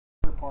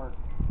Park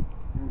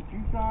in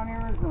Tucson,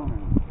 Arizona.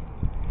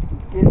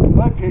 Let's get the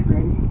mud pit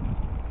ready.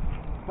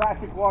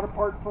 Classic water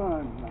park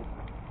fun. Like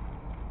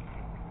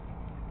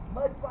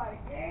mud fight,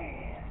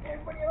 yeah!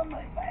 Everybody have a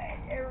mud fight.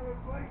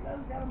 Everybody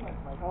loves to have a mud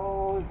fight.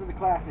 Oh, this is the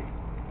classic.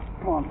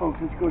 Come on, folks,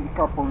 let's go to the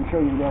carport and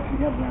show you what we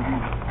have down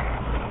here.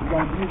 We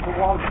got a beautiful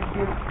water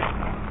pit here.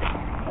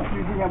 That's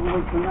usually have to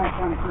wait for night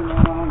time to turn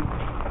that on.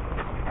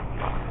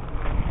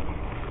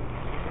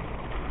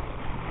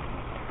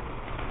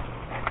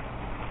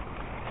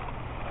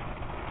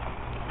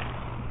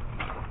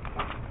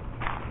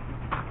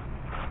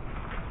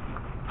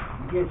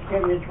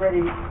 Getting this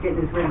ready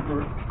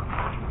for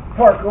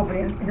park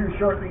opening here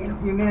shortly. In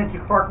a few minutes, the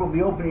park will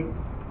be opening.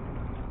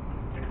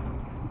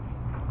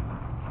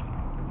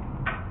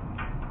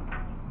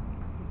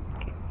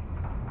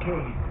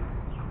 Okay,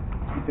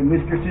 get the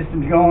Mr.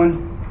 Systems going.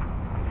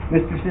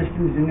 Mr.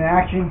 Systems in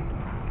action.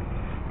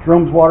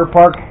 Drums Water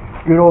Park,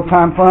 good old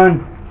time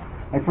fun.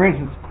 Like for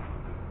instance,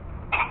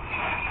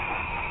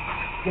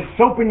 get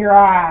soap in your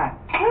eye.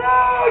 Oh,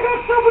 I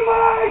got soap in my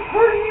eye. It's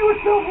hurting me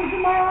with soap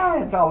in my eye.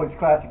 It's always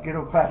classic, good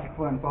old classic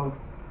fun, folks.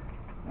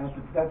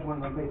 That's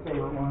one of my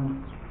favorite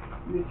ones.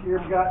 This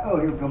year we got, oh,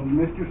 here comes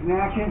Mistress in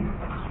action.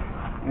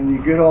 And the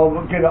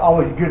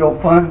always good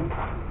old fun.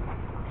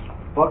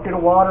 Bucket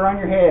of water on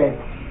your head.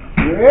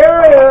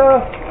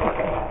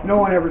 Yeah! No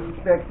one ever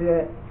suspects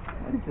that.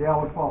 They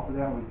always fall for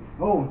that one.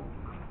 Oh,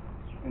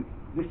 and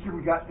this year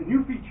we got the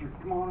new feature.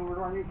 Come on over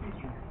to our new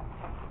feature.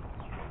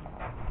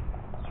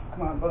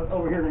 Come on, bud,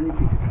 over here to the new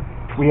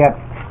feature. We have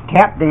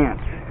tap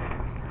dance.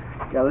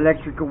 Got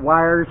electrical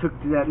wires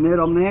hooked to that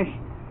metal mesh.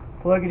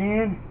 Plug it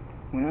in.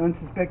 When an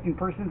unsuspecting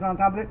person's on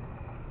top of it,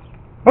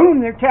 boom!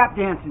 They're tap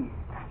dancing.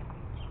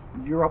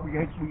 We got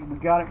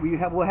it.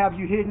 We'll have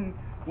you hidden.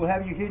 We'll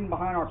have you hidden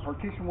behind our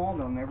partition wall.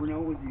 They'll never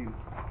know it was you.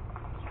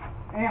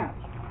 And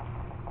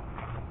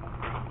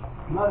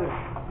mothers,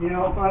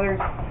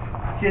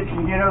 kids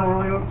can get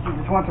unruly. You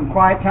just want some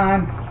quiet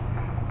time.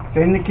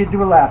 Send the kid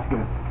to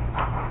Alaska.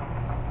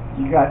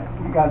 We got.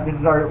 This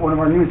is one of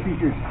our newest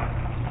features.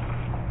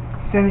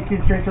 Send the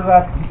kids straight to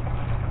Alaska.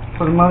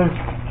 For the mothers,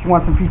 she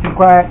wants some peace and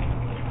quiet.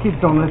 Kids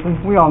don't listen.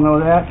 We all know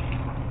that.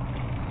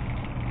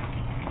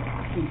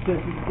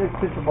 Let's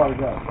piss the bars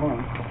out. Come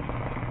on.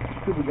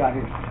 See what we got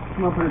here.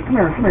 Come on, come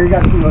here. You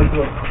gotta see those.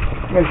 You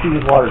gotta see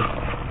this water.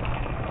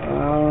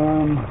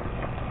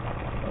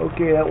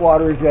 Okay, that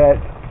water is at.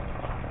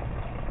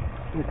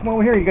 Come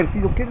over here. You gotta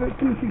see the kids.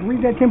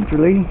 Read that temperature,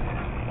 lady.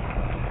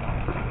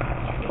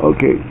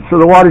 Okay, so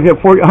the water's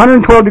at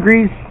 112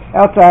 degrees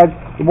outside.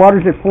 The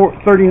water's at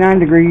 39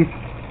 degrees.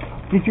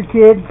 Get your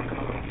kid.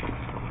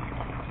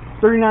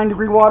 39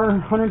 degree water,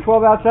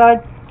 112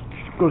 outside.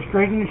 Go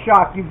straight into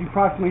shock. Gives you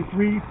approximately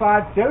 3,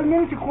 5, 7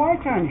 minutes of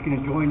quiet time. You can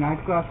enjoy a nice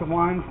glass of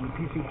wine, some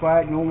peace and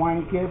quiet, no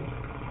whining kids.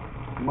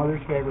 Mother's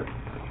favorite.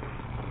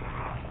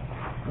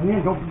 And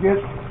then don't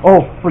forget,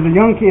 for the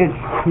young kids,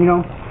 you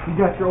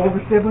got your older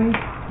siblings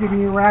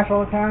giving you a rash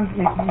all the time,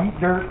 make you eat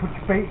dirt, put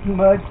your face in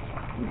mud.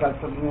 You got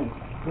something in.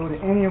 Go to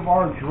any of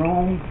our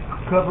drone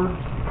covered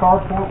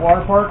carport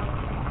water parks.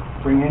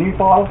 Bring any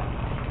bottle.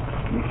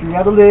 Make sure you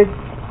have a lid.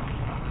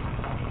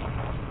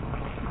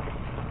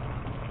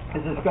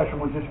 This is a special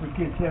one just for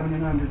kids 7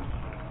 and under.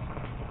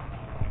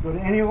 Go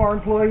to any of our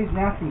employees and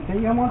ask them,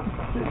 say, I want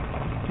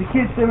the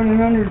kids 7 and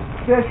under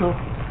special.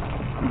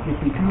 You get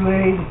some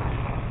Kool-Aid,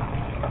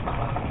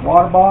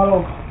 water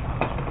bottle,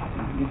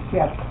 and get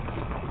capped.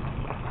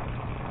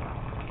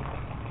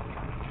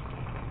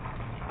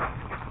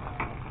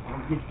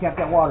 Get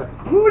capped that water.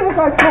 Ooh, that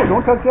guy's cold.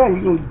 Don't touch that.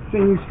 He's going to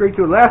send you straight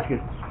to Alaska.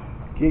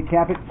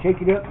 Cap it,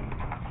 shake it up.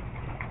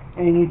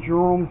 Any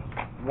Jerome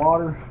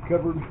water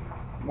covered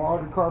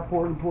water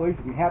carport employees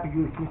will be happy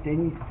to assist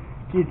any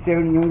kids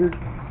 7 and younger.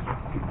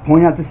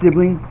 Point out the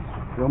sibling.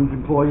 Jerome's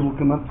employee will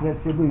come up to that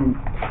sibling and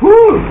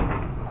whoo!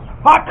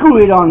 Hot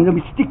Kool-Aid on them.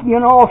 They'll be sticky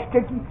and all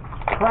sticky,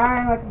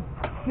 crying like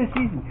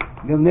sissies.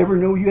 They'll never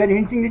know you had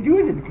anything to do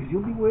with it because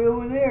you'll be way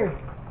over there.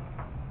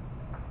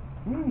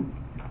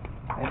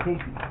 That's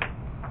tasty.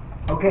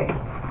 Okay,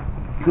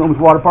 Jerome's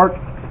Water Park.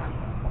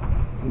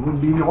 It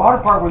wouldn't be the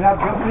water park without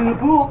jumping in the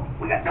pool.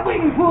 We got the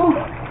wading pool.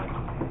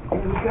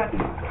 And we got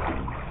the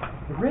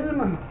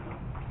rhythm of,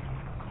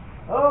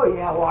 oh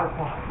yeah, water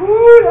park.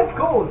 Woo, that's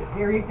cold.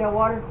 Here, eat that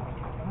water.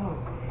 Oh.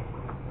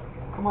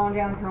 Come on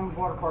down to Jerome's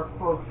Water Park,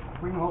 folks.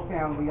 Bring the whole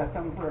family. We got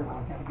something for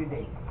everyone. Have a good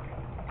day.